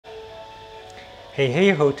Hey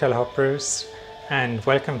hotel hoppers, and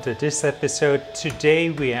welcome to this episode. Today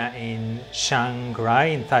we are in Chiang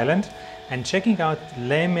Rai in Thailand and checking out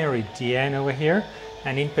Le Meridien over here,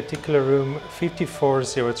 and in particular room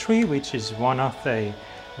 5403, which is one of the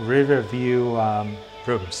river view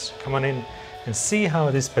rooms. Come on in and see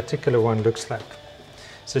how this particular one looks like.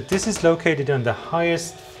 So this is located on the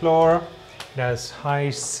highest floor. It has high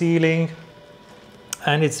ceiling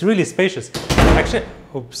and it's really spacious. Actually,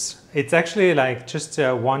 it's actually like just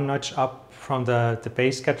one notch up from the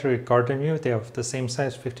base category garden view. They have the same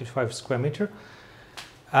size, 55 square meter.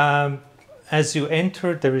 As you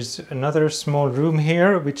enter, there is another small room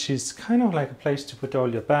here, which is kind of like a place to put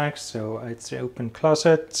all your bags. So it's an open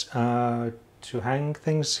closet to hang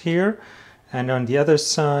things here. And on the other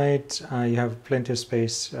side, you have plenty of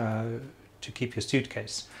space to keep your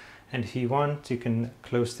suitcase. And if you want, you can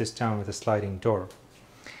close this down with a sliding door.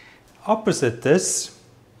 Opposite this,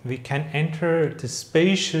 we can enter the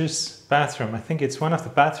spacious bathroom. I think it's one of the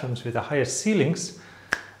bathrooms with the highest ceilings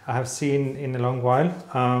I have seen in a long while.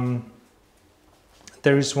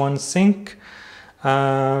 There is one sink,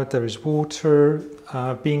 there is water.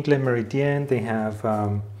 Being Le Meridien, they have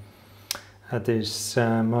this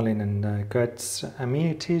Moulin and Guts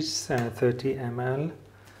amenities, 30 ml.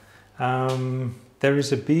 There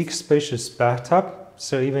is a big spacious bathtub.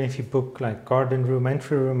 So even if you book like garden room,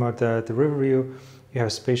 entry room, or the river view, you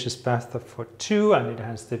have spacious bathtub for two, and it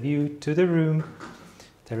has the view to the room.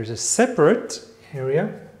 There is a separate area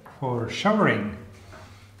for showering,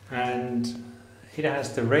 and it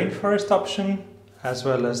has the rainforest option as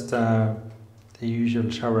well as the usual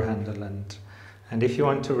shower handle. And if you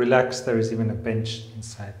want to relax, there is even a bench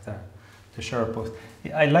inside the shower booth.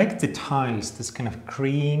 I like the tiles, this kind of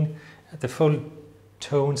green, the full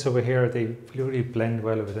tones over here, they really blend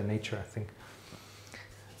well with the nature, I think,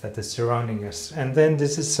 that is surrounding us. And then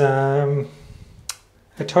this is a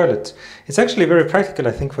toilet. It's actually very practical,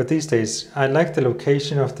 I think, for these days. I like the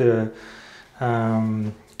location of the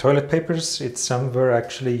toilet papers. It's somewhere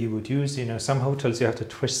actually you would use, some hotels you have to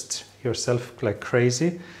twist yourself like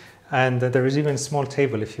crazy. And there is even a small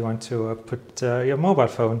table if you want to put your mobile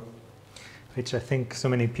phone, which I think so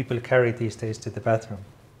many people carry these days to the bathroom.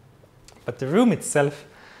 But the room itself,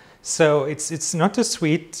 so it's not a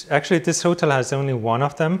suite. Actually, this hotel has only one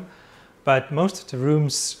of them, but most of the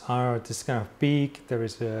rooms are this kind of big. There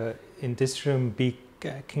is in this room big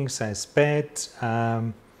king size bed,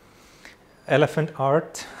 elephant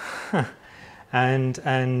art, and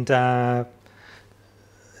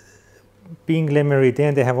being Le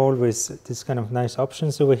Meridien, they have always this kind of nice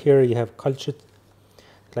options over here. You have cultured,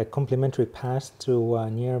 like complimentary pass to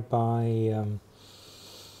nearby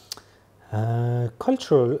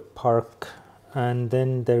cultural park, and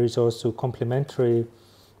then there is also complimentary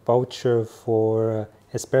voucher for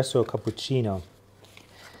espresso cappuccino.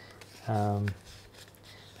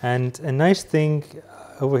 And a nice thing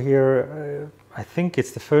over here, I think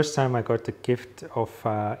it's the first time I got the gift of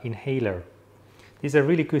inhaler. These are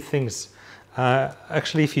really good things.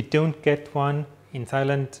 Actually, if you don't get one in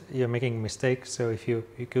Thailand, you're making a mistake. So if you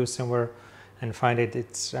go somewhere and find it,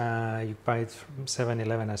 it's you buy it from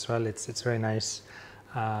 7-Eleven as well. It's very nice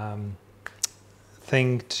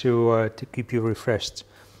thing to keep you refreshed.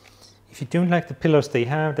 If you don't like the pillows they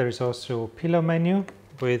have, there is also a pillow menu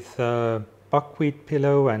with buckwheat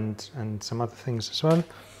pillow and some other things as well.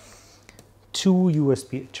 2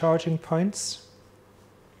 USB charging points.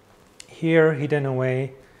 Here, hidden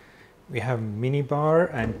away, we have mini bar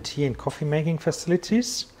and tea and coffee making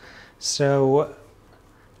facilities. So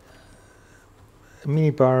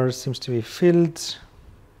mini bar seems to be filled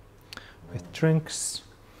with drinks.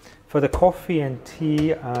 For the coffee and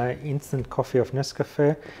tea, instant coffee of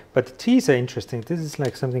Nescafe. But the teas are interesting. This is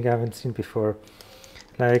like something I haven't seen before,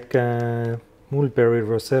 like mulberry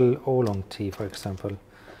roselle oolong tea, for example,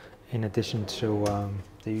 in addition to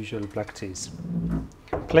the usual black teas.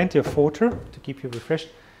 Plenty of water to keep you refreshed.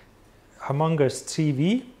 Humongous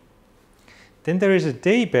TV. Then there is a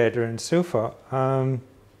day bed and sofa.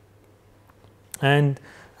 And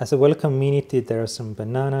as a welcome amenity, there are some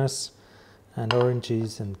bananas and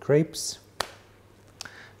oranges and grapes.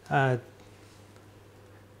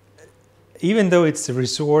 Even though it's a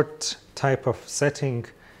resort type of setting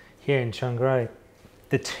here in Chiang Rai,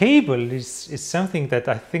 the table is something that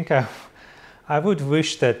I think I would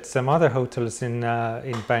wish that some other hotels in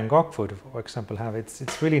Bangkok would, for example, have.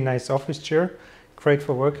 It's really nice office chair, great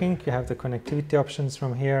for working. You have the connectivity options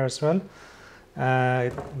from here as well.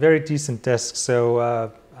 Very decent desk,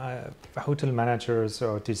 so hotel managers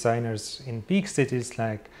or designers in big cities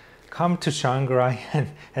like come to Chiang Rai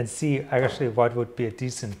and see actually what would be a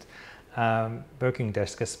decent working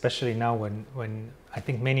desk, especially now when I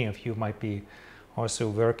think many of you might be also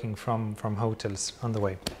working from hotels on the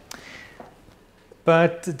way.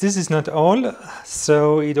 But this is not all.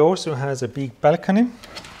 So it also has a big balcony.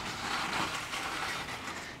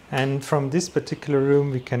 And from this particular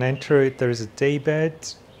room we can enter it. There is a day bed.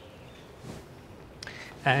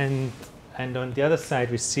 And on the other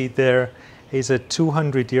side we see there is a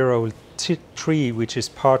 200-year-old tree which is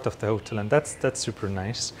part of the hotel, and that's super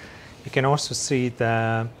nice. You can also see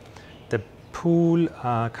the pool.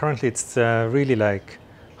 Currently it's really like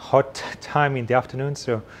hot time in the afternoon,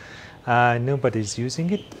 so nobody's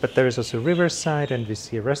using it, but there is also riverside, and we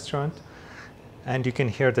see a restaurant, and you can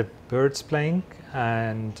hear the birds playing,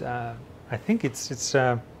 and I think it's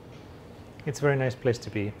a very nice place to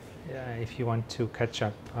be if you want to catch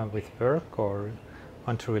up with work or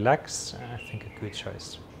want to relax. I think a good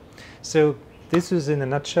choice. So this is in a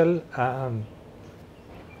nutshell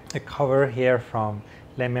a cover here from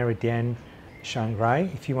Le Meridien Chiang Rai.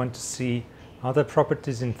 If you want to see other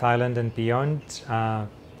properties in Thailand and beyond,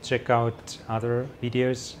 check out other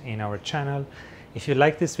videos in our channel. If you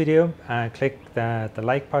like this video, click the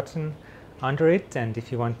like button under it, and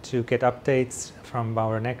if you want to get updates from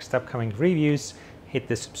our next upcoming reviews, hit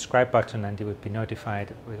the subscribe button and you will be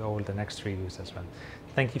notified with all the next reviews as well.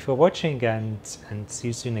 Thank you for watching, and see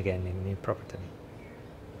you soon again in a new property.